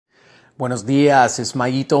Buenos dias, it's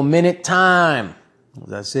Mayito Minute time.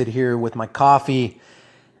 As I sit here with my coffee,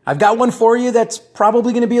 I've got one for you that's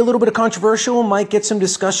probably going to be a little bit of controversial, might get some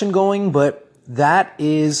discussion going, but that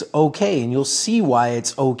is okay. And you'll see why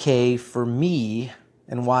it's okay for me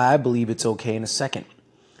and why I believe it's okay in a second.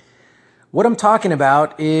 What I'm talking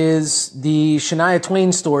about is the Shania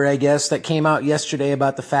Twain story, I guess, that came out yesterday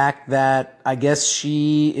about the fact that I guess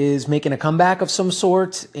she is making a comeback of some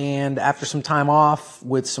sort, and after some time off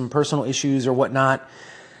with some personal issues or whatnot.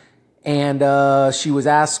 And she was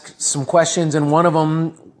asked some questions, and one of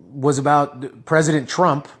them was about President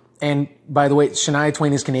Trump. And by the way, Shania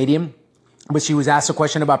Twain is Canadian, but she was asked a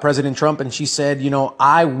question about President Trump, and she said,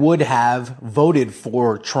 I would have voted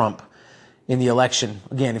for Trump in the election.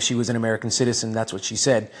 Again, if she was an American citizen, that's what she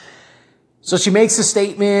said. So she makes a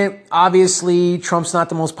statement. Obviously, Trump's not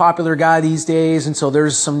the most popular guy these days. And so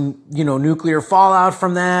there's some, nuclear fallout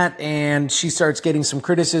from that. And she starts getting some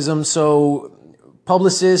criticism. So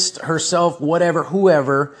publicist herself, whatever,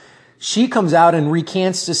 whoever, she comes out and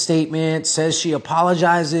recants the statement, says she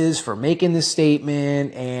apologizes for making this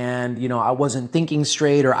statement. And, I wasn't thinking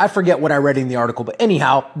straight, or I forget what I read in the article. But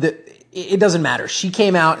anyhow, it doesn't matter. She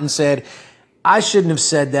came out and said, I shouldn't have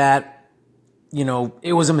said that.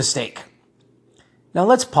 It was a mistake. Now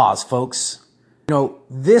let's pause, folks.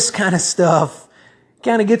 This kind of stuff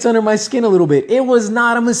kind of gets under my skin a little bit. It was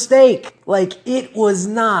not a mistake. It was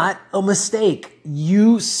not a mistake.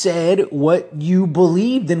 You said what you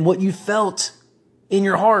believed and what you felt in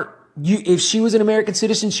your heart. If she was an American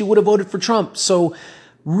citizen, she would have voted for Trump. So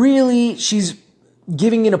really, she's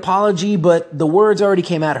giving an apology, but the words already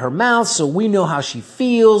came out of her mouth, so we know how she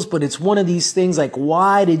feels. But it's one of these things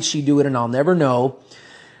why did she do it? And I'll never know.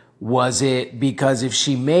 Was it because if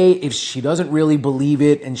she doesn't really believe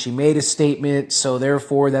it and she made a statement, so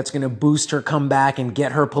therefore that's going to boost her comeback and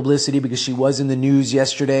get her publicity because she was in the news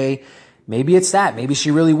yesterday? Maybe it's that. Maybe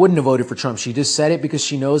she really wouldn't have voted for Trump. She just said it because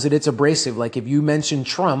she knows that it's abrasive. If you mention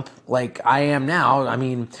Trump, like I am now,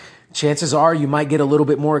 chances are you might get a little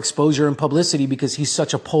bit more exposure and publicity because he's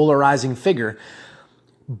such a polarizing figure.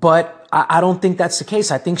 But I don't think that's the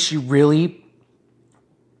case. I think she really,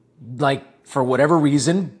 for whatever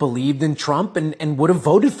reason, believed in Trump and would have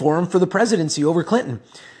voted for him for the presidency over Clinton.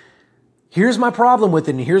 Here's my problem with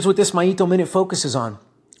it, and here's what this Mayito Minute focuses on.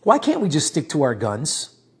 Why can't we just stick to our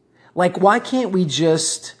guns? Why can't we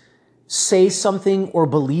just say something or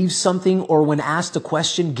believe something, or when asked a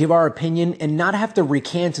question, give our opinion and not have to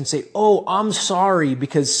recant and say, oh, I'm sorry,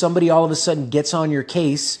 because somebody all of a sudden gets on your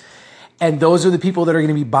case, and those are the people that are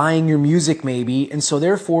going to be buying your music maybe. And so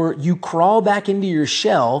therefore you crawl back into your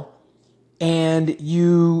shell and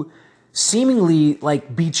you seemingly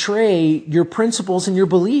betray your principles and your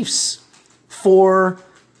beliefs for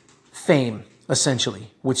fame,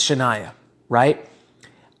 essentially, with Shania, right?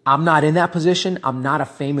 I'm not in that position. I'm not a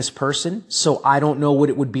famous person, so I don't know what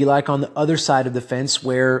it would be like on the other side of the fence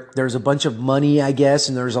where there's a bunch of money, I guess,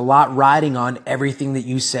 and there's a lot riding on everything that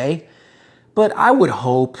you say. But I would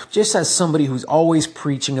hope, just as somebody who's always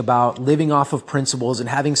preaching about living off of principles and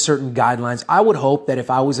having certain guidelines, I would hope that if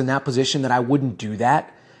I was in that position that I wouldn't do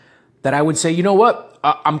that, that I would say, you know what,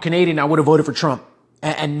 I'm Canadian, I would have voted for Trump.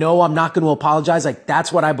 And no, I'm not going to apologize.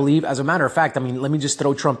 That's what I believe. As a matter of fact, let me just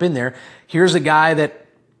throw Trump in there. Here's a guy that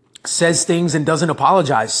says things and doesn't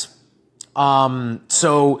apologize.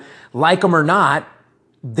 So like him or not,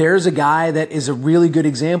 there's a guy that is a really good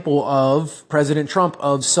example of President Trump,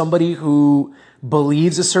 of somebody who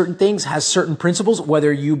believes a certain things, has certain principles,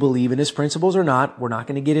 whether you believe in his principles or not. We're not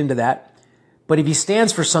going to get into that. But if he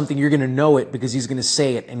stands for something, you're going to know it because he's going to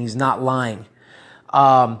say it and he's not lying.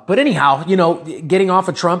 But anyhow, getting off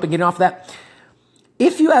of Trump and getting off of that,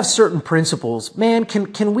 if you have certain principles, man,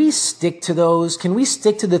 can we stick to those? Can we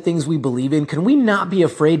stick to the things we believe in? Can we not be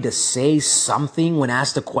afraid to say something when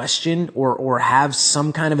asked a question or have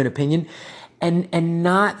some kind of an opinion and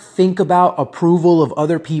not think about approval of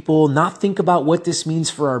other people, not think about what this means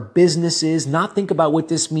for our businesses, not think about what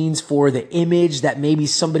this means for the image that maybe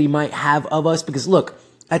somebody might have of us? Because look,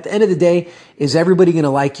 at the end of the day, is everybody going to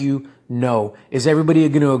like you? No. Is everybody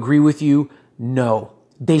going to agree with you? No.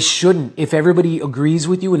 They shouldn't. If everybody agrees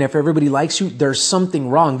with you and if everybody likes you, there's something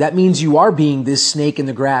wrong. That means you are being this snake in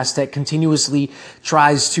the grass that continuously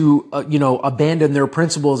tries to, abandon their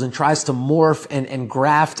principles and tries to morph and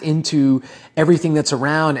graft into everything that's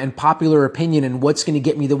around and popular opinion and what's going to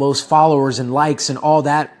get me the most followers and likes and all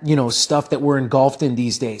that, stuff that we're engulfed in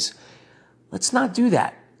these days. Let's not do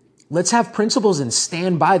that. Let's have principles and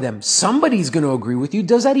stand by them. Somebody's going to agree with you.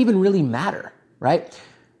 Does that even really matter, right?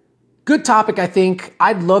 Good topic, I think.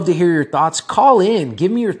 I'd love to hear your thoughts. Call in,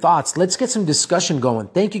 give me your thoughts. Let's get some discussion going.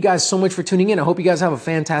 Thank you guys so much for tuning in. I hope you guys have a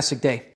fantastic day.